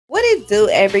it do,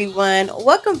 everyone?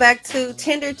 Welcome back to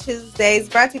Tinder Tuesdays,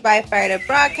 brought to you by Fired Up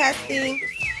Broadcasting.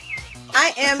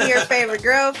 I am your favorite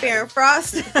girl, Farron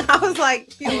Frost. I was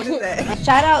like, what is that?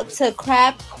 Shout out to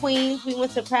Crab Queens. We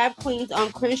went to Crab Queens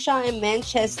on Crenshaw in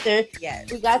Manchester. Yes.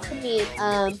 We got to meet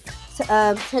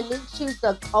Tanisha. She's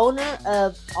the owner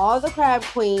of all the Crab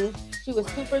Queens. She was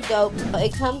super dope.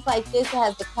 It comes like this. It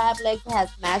has the crab legs. It has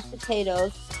mashed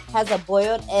potatoes. It has a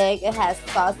boiled egg. It has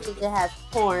sausage. It has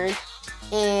corn.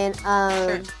 And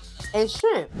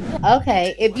shrimp.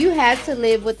 Okay, if you had to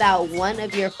live without one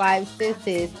of your five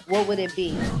senses, what would it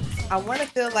be? I want to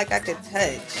feel like I could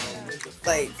touch.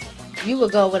 Like, you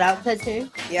would go without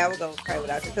touching? Yeah, I would go probably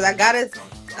without touching. Because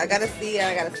I gotta see and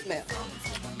I gotta smell.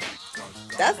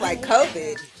 That's like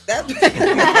COVID. I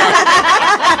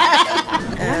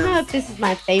don't know if this is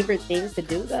my favorite thing to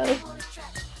do though.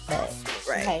 But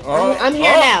right. Okay. I'm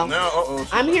here now.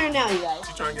 I'm here now, you guys.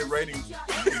 She's trying to get ratings.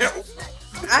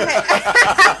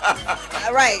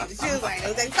 Right. She was like, it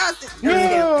was like sausage.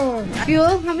 No.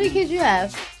 Fuel, how many kids you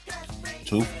have?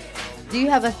 2. Do you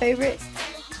have a favorite?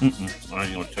 I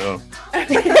ain't gonna tell.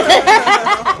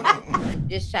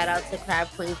 Just shout out to Crab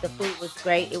Queens. The food was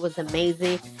great. It was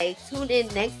amazing. Hey, tune in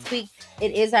next week.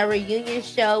 It is our reunion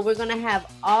show. We're going to have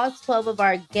all 12 of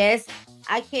our guests.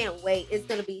 I can't wait. It's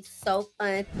going to be so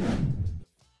fun.